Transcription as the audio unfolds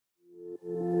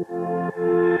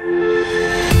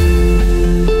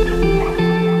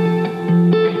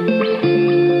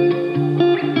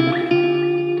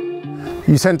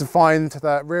tend to find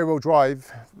that rear-wheel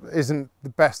drive isn't the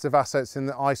best of assets in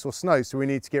the ice or snow, so we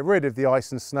need to get rid of the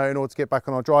ice and snow in order to get back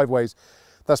on our driveways.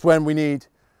 That's when we need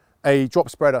a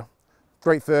drop spreader.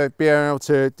 Great for being able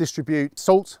to distribute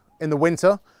salt in the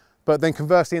winter, but then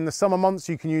conversely in the summer months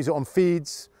you can use it on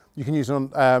feeds, you can use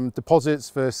it on deposits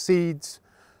for seeds,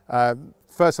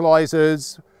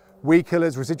 fertilizers, weed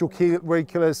killers, residual weed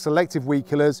killers, selective weed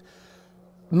killers.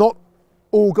 Not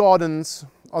all gardens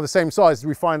are the same size as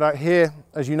we find out here,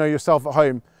 as you know yourself at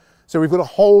home. So we've got a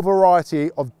whole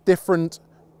variety of different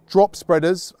drop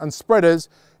spreaders and spreaders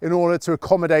in order to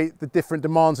accommodate the different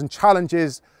demands and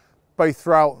challenges both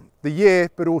throughout the year,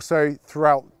 but also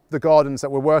throughout the gardens that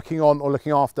we're working on or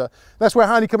looking after. That's where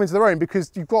Handy come into their own, because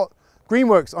you've got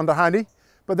Greenworks under Handy,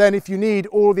 but then if you need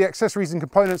all the accessories and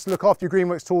components to look after your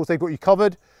Greenworks tools, they've got you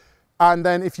covered. And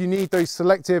then if you need those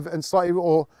selective and slightly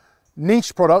or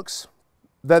niche products,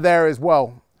 they're there as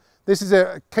well. This is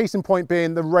a case in point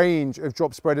being the range of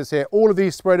drop spreaders here. All of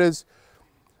these spreaders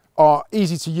are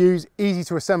easy to use, easy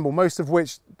to assemble, most of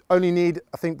which only need,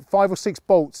 I think, 5 or 6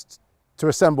 bolts to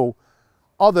assemble.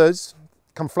 Others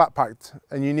come flat packed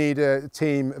and you need a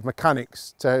team of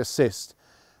mechanics to assist.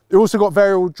 You've also got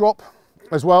variable drop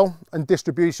as well and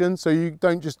distribution, so you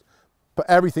don't just put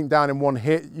everything down in one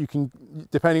hit. You can,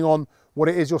 depending on what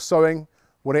it is you're sowing,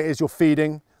 what it is you're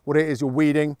feeding, what it is you're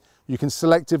weeding, you can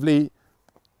selectively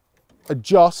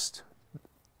adjust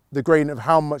the gradient of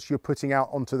how much you're putting out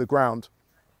onto the ground.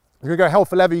 If you're going to go hell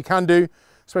for leather, you can do,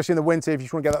 especially in the winter. If you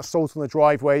just want to get that salt on the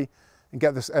driveway and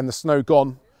get this and the snow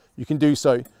gone, you can do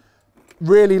so.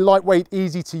 Really lightweight,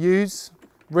 easy to use,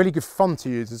 really good fun to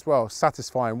use as well.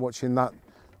 Satisfying watching that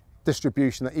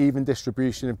distribution, that even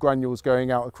distribution of granules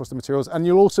going out across the materials. And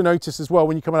you'll also notice as well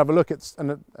when you come and have a look at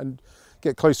and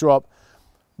get closer up,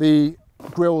 the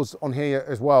grills on here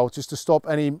as well, just to stop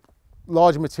any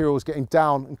larger materials getting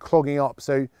down and clogging up,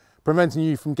 so preventing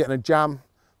you from getting a jam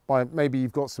by maybe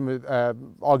you've got some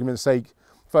argument's sake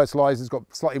fertilizer's got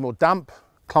slightly more damp,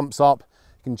 clumps up,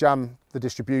 you can jam the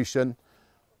distribution.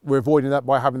 We're avoiding that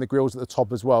by having the grills at the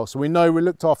top as well. So we know we're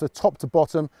looked after top to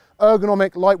bottom,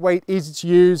 ergonomic, lightweight, easy to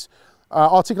use,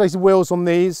 articulated wheels on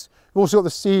these. We've also got the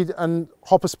seed and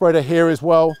hopper spreader here as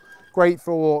well, great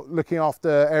for looking after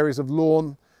areas of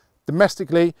lawn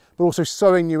domestically, but also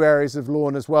sowing new areas of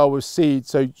lawn as well with seed.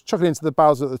 So chuck it into the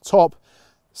bowels at the top,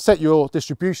 set your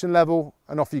distribution level,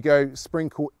 and off you go,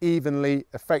 sprinkle evenly,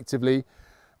 effectively,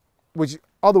 which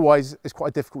otherwise is quite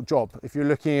a difficult job. If you're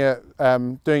looking at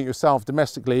doing it yourself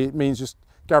domestically, it means just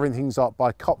gathering things up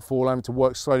by cupful, having to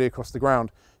work slowly across the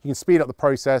ground. You can speed up the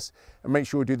process and make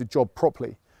sure you do the job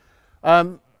properly.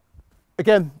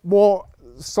 Again,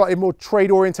 slightly more trade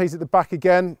orientated at the back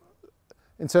again,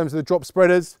 in terms of the drop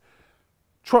spreaders.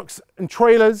 Trucks and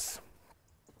trailers.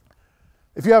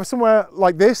 If you have somewhere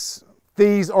like this,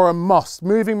 these are a must.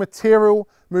 Moving material,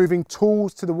 moving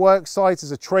tools to the work site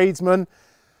as a tradesman.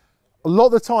 A lot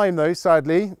of the time though,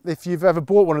 sadly, if you've ever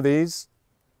bought one of these,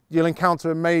 you'll encounter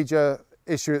a major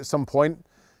issue at some point,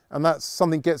 and that's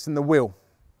something gets in the wheel.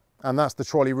 And that's the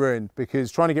trolley ruined,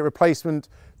 because trying to get replacement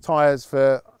tyres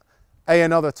for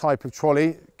another type of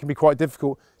trolley can be quite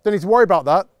difficult. Don't need to worry about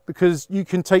that, because you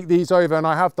can take these over, and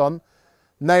I have done,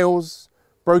 nails,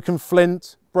 broken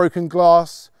flint, broken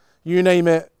glass, you name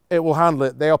it, it will handle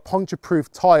it. They are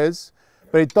puncture-proof tyres,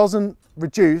 but it doesn't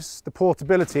reduce the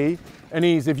portability and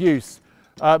ease of use.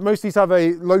 Most of these have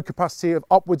a load capacity of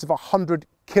upwards of 100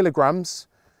 kilograms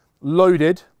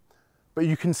loaded, but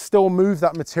you can still move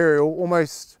that material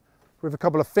almost with a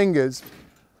couple of fingers.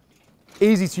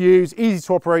 Easy to use, easy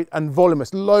to operate, and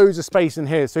voluminous. Loads of space in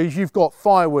here. So if you've got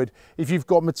firewood, if you've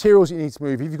got materials you need to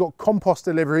move, if you've got compost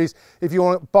deliveries, if you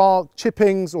want bark,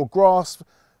 chippings or grass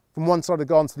from one side of the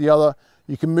garden to the other,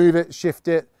 you can move it, shift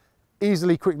it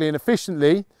easily, quickly and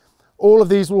efficiently. All of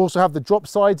these will also have the drop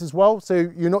sides as well,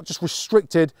 so you're not just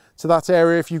restricted to that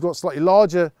area. If you've got slightly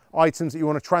larger items that you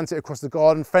want to transit across the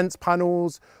garden, fence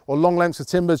panels or long lengths of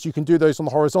timbers, you can do those on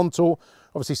the horizontal.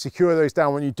 Obviously secure those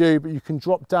down when you do, but you can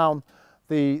drop down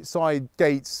the side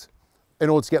gates in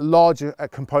order to get larger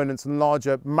components and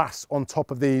larger mass on top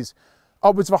of these.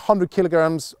 Upwards of 100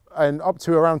 kilograms and up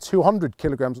to around 200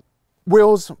 kilograms.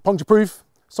 Wheels, puncture proof,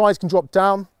 sides can drop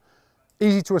down.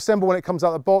 Easy to assemble when it comes out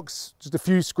of the box, just a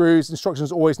few screws.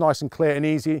 Instructions are always nice and clear and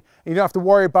easy. And you don't have to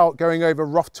worry about going over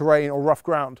rough terrain or rough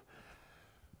ground.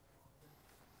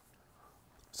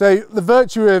 So the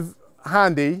virtue of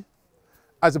Handy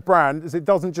as a brand is it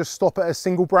doesn't just stop at a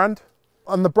single brand,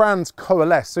 and the brands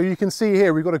coalesce. So you can see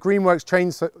here we've got a Greenworks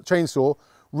chainsaw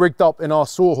rigged up in our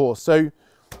sawhorse. So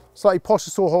slightly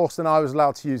posher sawhorse than I was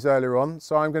allowed to use earlier on.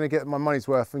 So I'm going to get my money's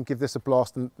worth and give this a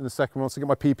blast in a second once I get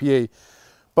my PPE.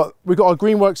 But we've got our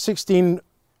Greenworks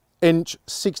 16-inch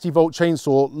 60-volt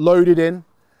chainsaw loaded in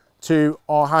to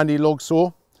our handy log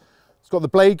saw. It's got the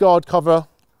blade guard cover,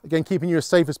 again keeping you as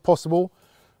safe as possible,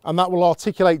 and that will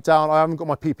articulate down. I haven't got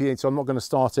my PPE, so I'm not going to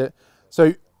start it.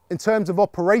 So in terms of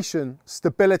operation,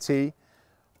 stability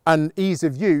and ease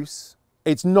of use,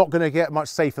 it's not going to get much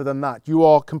safer than that. You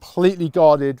are completely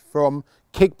guarded from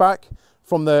kickback,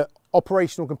 from the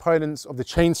operational components of the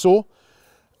chainsaw,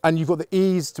 and you've got the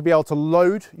ease to be able to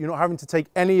load. You're not having to take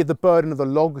any of the burden of the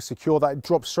log, secure that, it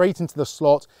drops straight into the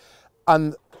slot,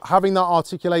 and having that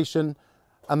articulation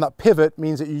and that pivot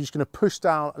means that you're just going to push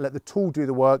down and let the tool do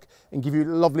the work and give you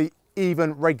lovely,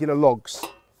 even, regular logs.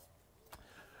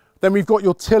 Then we've got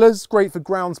your tillers, great for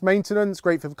grounds maintenance,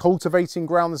 great for cultivating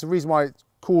ground. There's a reason why it's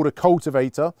called a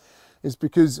cultivator, is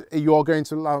because you are going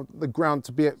to allow the ground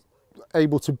to be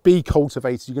able to be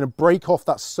cultivated. You're going to break off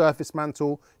that surface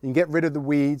mantle, you can get rid of the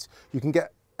weeds, you can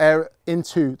get air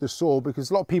into the soil,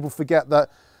 because a lot of people forget that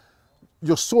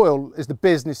your soil is the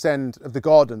business end of the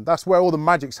garden. That's where all the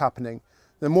magic's happening.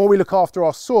 The more we look after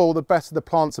our soil, the better the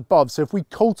plants above. So if we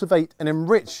cultivate and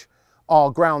enrich our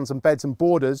grounds and beds and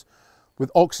borders with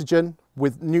oxygen,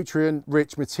 with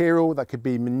nutrient-rich material, that could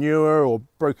be manure or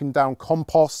broken down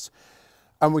compost,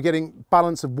 and we're getting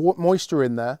balance of moisture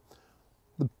in there,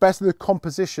 the better the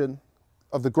composition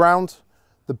of the ground,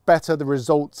 the better the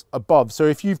results above. So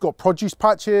if you've got produce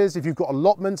patches, if you've got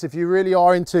allotments, if you really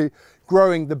are into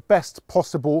growing the best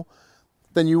possible,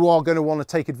 then you are going to want to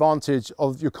take advantage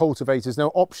of your cultivators.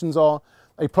 Now, options are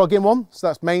a plug-in one, so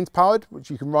that's mains powered, which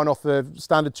you can run off the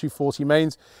standard 240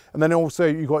 mains. And then also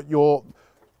you've got your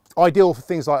ideal for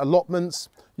things like allotments,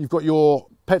 you've got your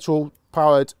petrol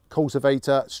powered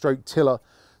cultivator stroke tiller.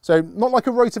 So not like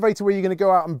a rotavator where you're going to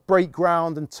go out and break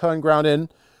ground and turn ground in.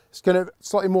 It's going to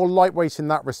slightly more lightweight in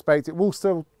that respect. It will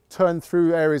still turn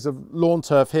through areas of lawn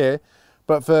turf here,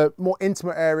 but for more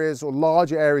intimate areas or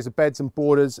larger areas of beds and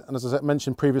borders, and as I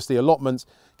mentioned previously, allotments,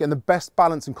 getting the best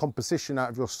balance and composition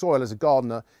out of your soil as a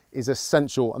gardener is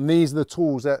essential. And these are the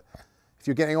tools that, if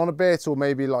you're getting on a bit, or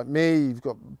maybe like me, you've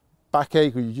got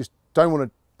backache, or you just don't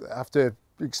want to have to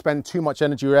expend too much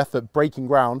energy or effort breaking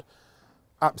ground,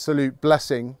 absolute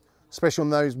blessing, especially on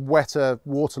those wetter,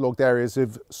 waterlogged areas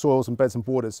of soils and beds and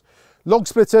borders. Log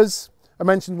splitters, I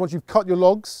mentioned once you've cut your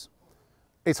logs,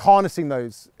 it's harnessing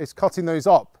those, it's cutting those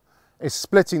up, it's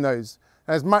splitting those.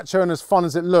 And as macho and as fun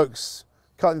as it looks,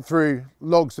 cutting through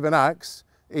logs with an axe,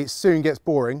 it soon gets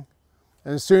boring.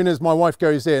 And as soon as my wife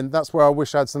goes in, that's where I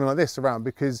wish I had something like this around,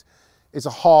 because it's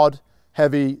a hard,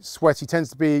 heavy, sweaty, tends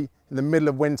to be in the middle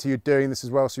of winter you're doing this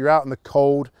as well. So you're out in the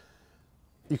cold,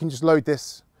 you can just load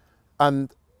this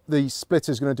and the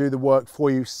splitter is going to do the work for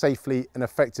you safely and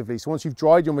effectively. So once you've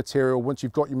dried your material, once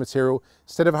you've got your material,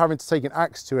 instead of having to take an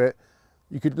axe to it,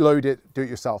 you could load it, do it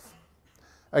yourself.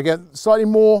 Again, slightly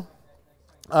more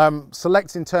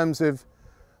select in terms of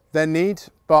their need,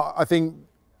 but I think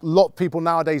a lot of people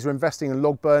nowadays are investing in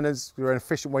log burners. They're an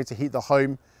efficient way to heat the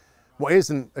home. What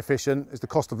isn't efficient is the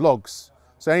cost of logs.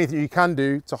 So anything you can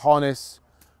do to harness,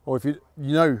 or if you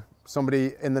know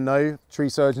somebody in the know, tree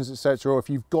surgeons, etc., or if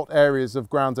you've got areas of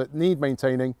ground that need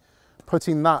maintaining,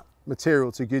 putting that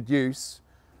material to good use,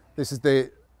 this is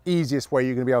the easiest way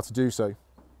you're going to be able to do so.